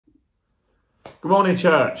Good morning,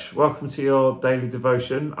 church. Welcome to your daily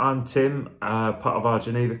devotion. I'm Tim, part of our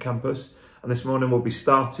Geneva campus, and this morning we'll be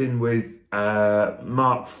starting with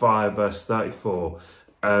Mark 5, verse 34.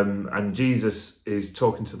 And Jesus is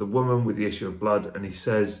talking to the woman with the issue of blood, and he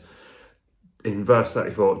says in verse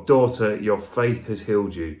 34, "Daughter, your faith has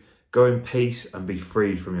healed you. Go in peace and be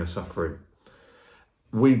freed from your suffering."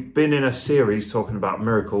 We've been in a series talking about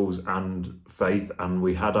miracles and faith, and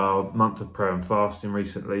we had our month of prayer and fasting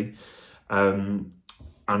recently. And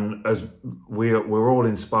as we're all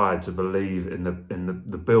inspired to believe in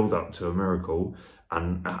the build up to a miracle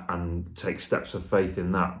and take steps of faith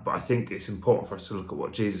in that. But I think it's important for us to look at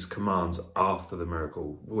what Jesus commands after the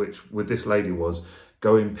miracle, which with this lady was,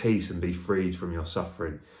 go in peace and be freed from your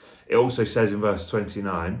suffering. It also says in verse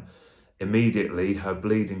 29, immediately her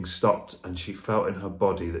bleeding stopped and she felt in her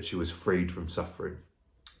body that she was freed from suffering.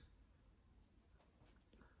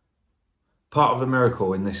 Part of the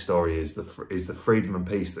miracle in this story is the freedom and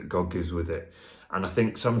peace that God gives with it. And I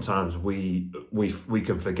think sometimes we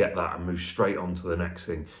can forget that and move straight on to the next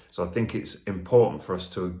thing. So I think it's important for us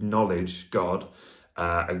to acknowledge God,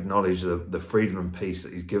 acknowledge the freedom and peace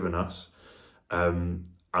that he's given us, and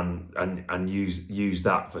use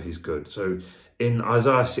that for his good. So in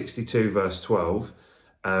Isaiah 62 verse 12,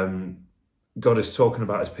 God is talking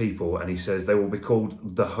about his people, and he says they will be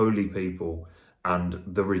called the holy people and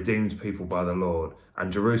the redeemed people by the Lord,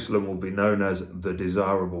 and Jerusalem will be known as the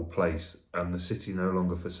desirable place and the city no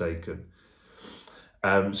longer forsaken.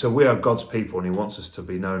 So we are God's people, and he wants us to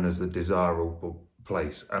be known as the desirable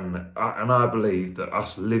place. And I believe that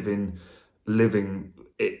us living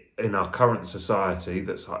in our current society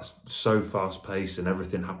that's like so fast paced and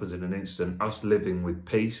everything happens in an instant, us living with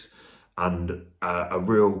peace and a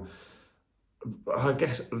real, I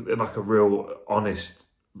guess, like a real honest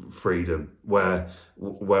freedom where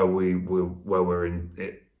we're in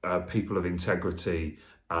people of integrity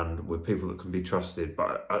and we're people that can be trusted.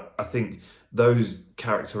 But I think those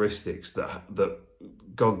characteristics that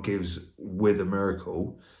God gives with a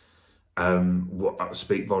miracle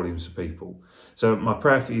speak volumes to people. So my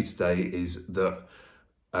prayer for you today is that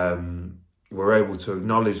we're able to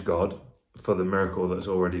acknowledge God for the miracle that's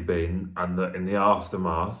already been, and that in the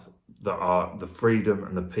aftermath that the freedom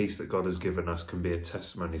and the peace that God has given us can be a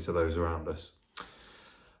testimony to those around us.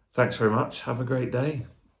 Thanks very much. Have a great day.